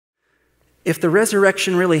If the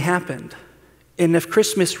resurrection really happened, and if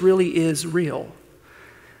Christmas really is real,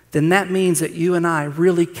 then that means that you and I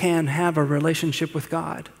really can have a relationship with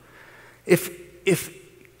God. If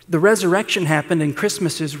the resurrection happened and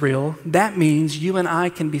Christmas is real, that means you and I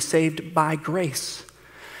can be saved by grace.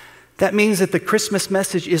 That means that the Christmas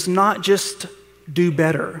message is not just do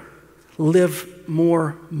better, live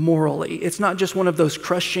more morally. It's not just one of those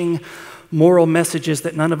crushing moral messages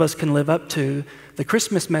that none of us can live up to. The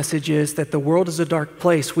Christmas message is that the world is a dark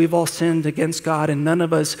place. We've all sinned against God, and none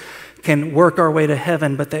of us can work our way to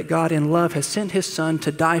heaven, but that God in love has sent his Son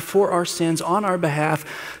to die for our sins on our behalf,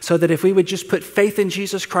 so that if we would just put faith in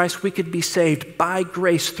Jesus Christ, we could be saved by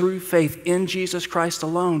grace through faith in Jesus Christ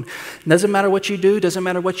alone. It doesn't matter what you do, doesn't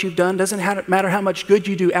matter what you've done, doesn't matter how much good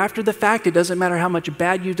you do after the fact, it doesn't matter how much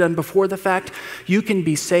bad you've done before the fact, you can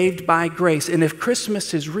be saved by grace. And if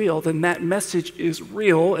Christmas is real, then that message is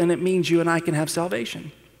real, and it means you and I can have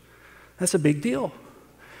salvation. That's a big deal.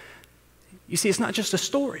 You see, it's not just a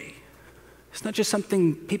story. It's not just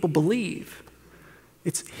something people believe.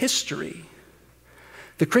 It's history.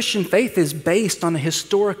 The Christian faith is based on a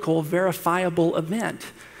historical, verifiable event.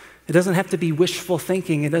 It doesn't have to be wishful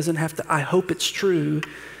thinking. It doesn't have to, I hope it's true.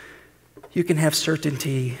 You can have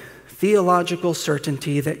certainty, theological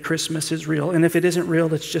certainty that Christmas is real. And if it isn't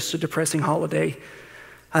real, it's just a depressing holiday.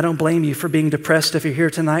 I don't blame you for being depressed. If you're here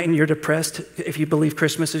tonight and you're depressed, if you believe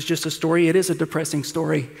Christmas is just a story, it is a depressing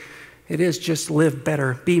story. It is just live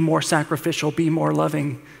better, be more sacrificial, be more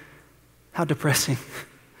loving. How depressing.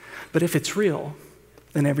 But if it's real,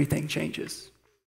 then everything changes.